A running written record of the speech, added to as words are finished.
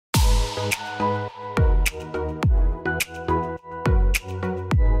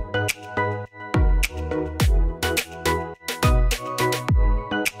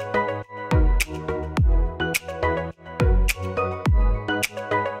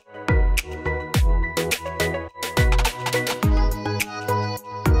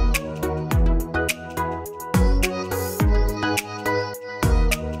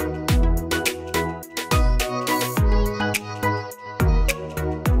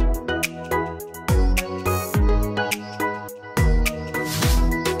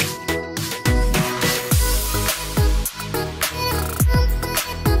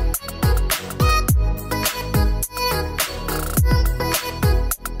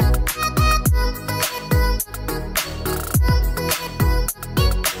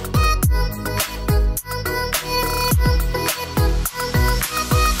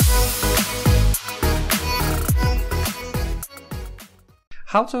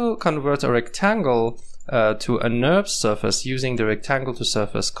How to convert a rectangle to a Nurbs surface using the rectangle to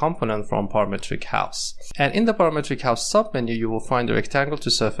surface component from Parametric House. And in the Parametric House submenu, you will find the rectangle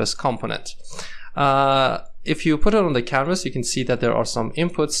to surface component. If you put it on the canvas, you can see that there are some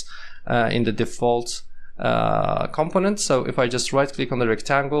inputs in the default component. So if I just right click on the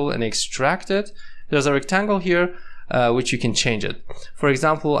rectangle and extract it, there's a rectangle here which you can change it. For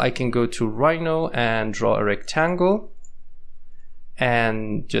example, I can go to Rhino and draw a rectangle,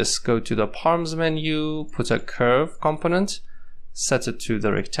 and just go to the Params menu, put a curve component, set it to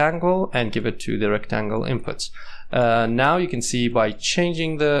the rectangle, and give it to the rectangle input. Now you can see by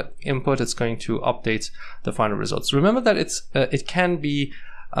changing the input, it's going to update the final results. Remember that it can be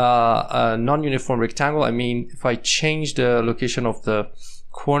a non-uniform rectangle. I mean, if I change the location of the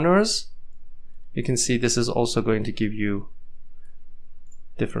corners, you can see this is also going to give you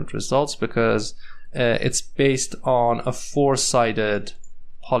different results because it's based on a four-sided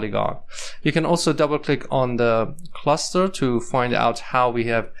polygon. You can also double click on the cluster to find out how we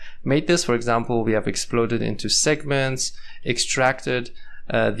have made this. For example, we have exploded into segments, extracted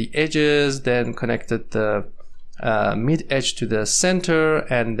the edges, then connected the mid edge to the center,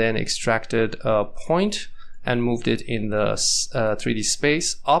 and then extracted a point and moved it in the 3D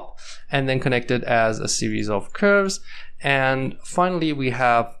space up, and then connected as a series of curves. And finally, we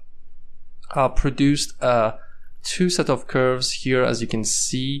have produced two set of curves here, as you can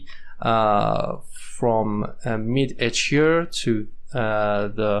see, from mid edge here to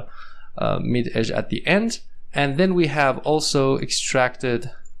the mid edge at the end. And then we have also extracted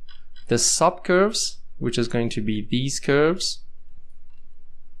the sub curves, which is going to be these curves.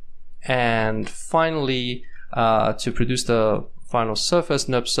 And finally, to produce the final surface,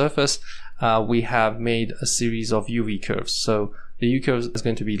 Nurbs surface, we have made a series of UV curves. So the U curves is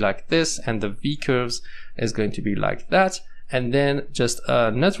going to be like this, and the V curves is going to be like that. And then just a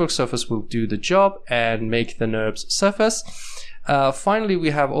network surface will do the job and make the Nurbs surface. Finally,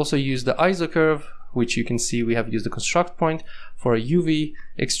 we have also used the ISO curve, which you can see we have used the construct point for a UV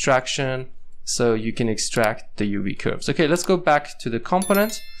extraction, so you can extract the UV curves. Okay, let's go back to the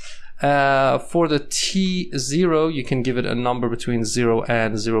component. For the T0, you can give it a number between 0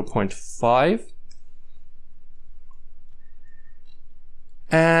 and 0.5.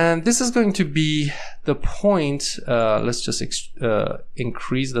 And this is going to be the point. Let's just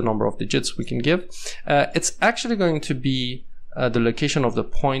increase the number of digits we can give. It's actually going to be the location of the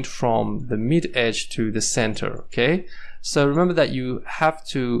point from the mid edge to the center. Okay, so remember that you have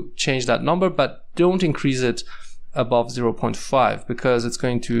to change that number, but don't increase it above 0.5 because it's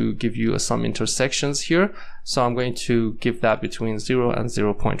going to give you some intersections here. So I'm going to give that between 0 and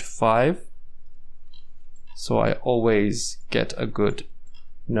 0.5. So I always get a good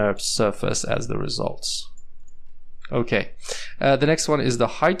Nurbs surface as the results. Okay, the next one is the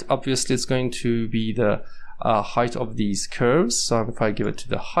height. Obviously, it's going to be the height of these curves. So if I give it to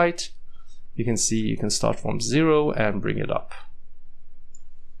the height, you can see you can start from 0 and bring it up.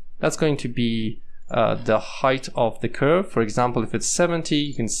 That's going to be the height of the curve. For example, if it's 70,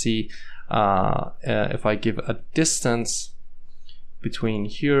 you can see if I give a distance between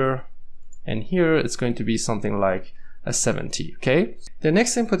here and here, it's going to be something like a 70. Okay, the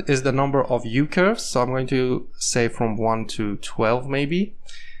next input is the number of U curves. So I'm going to say from 1 to 12 maybe.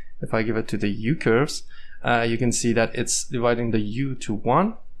 If I give it to the U curves, you can see that it's dividing the U to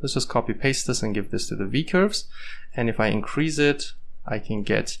 1. Let's just copy paste this and give this to the V curves. And if I increase it, I can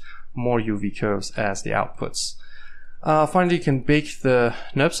get more UV curves as the outputs. Finally, you can bake the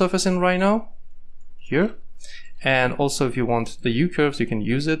Nurbs surface in Rhino here. And also, if you want the U curves, you can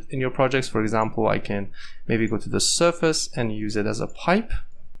use it in your projects. For example, I can maybe go to the surface and use it as a pipe.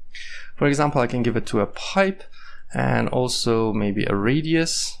 For example, I can give it to a pipe and also maybe a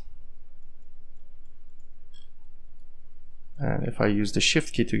radius. And if I use the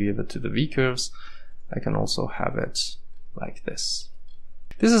Shift key to give it to the V-curves, I can also have it like this.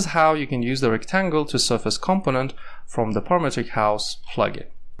 This is how you can use the rectangle to surface component from the Parametric House plugin.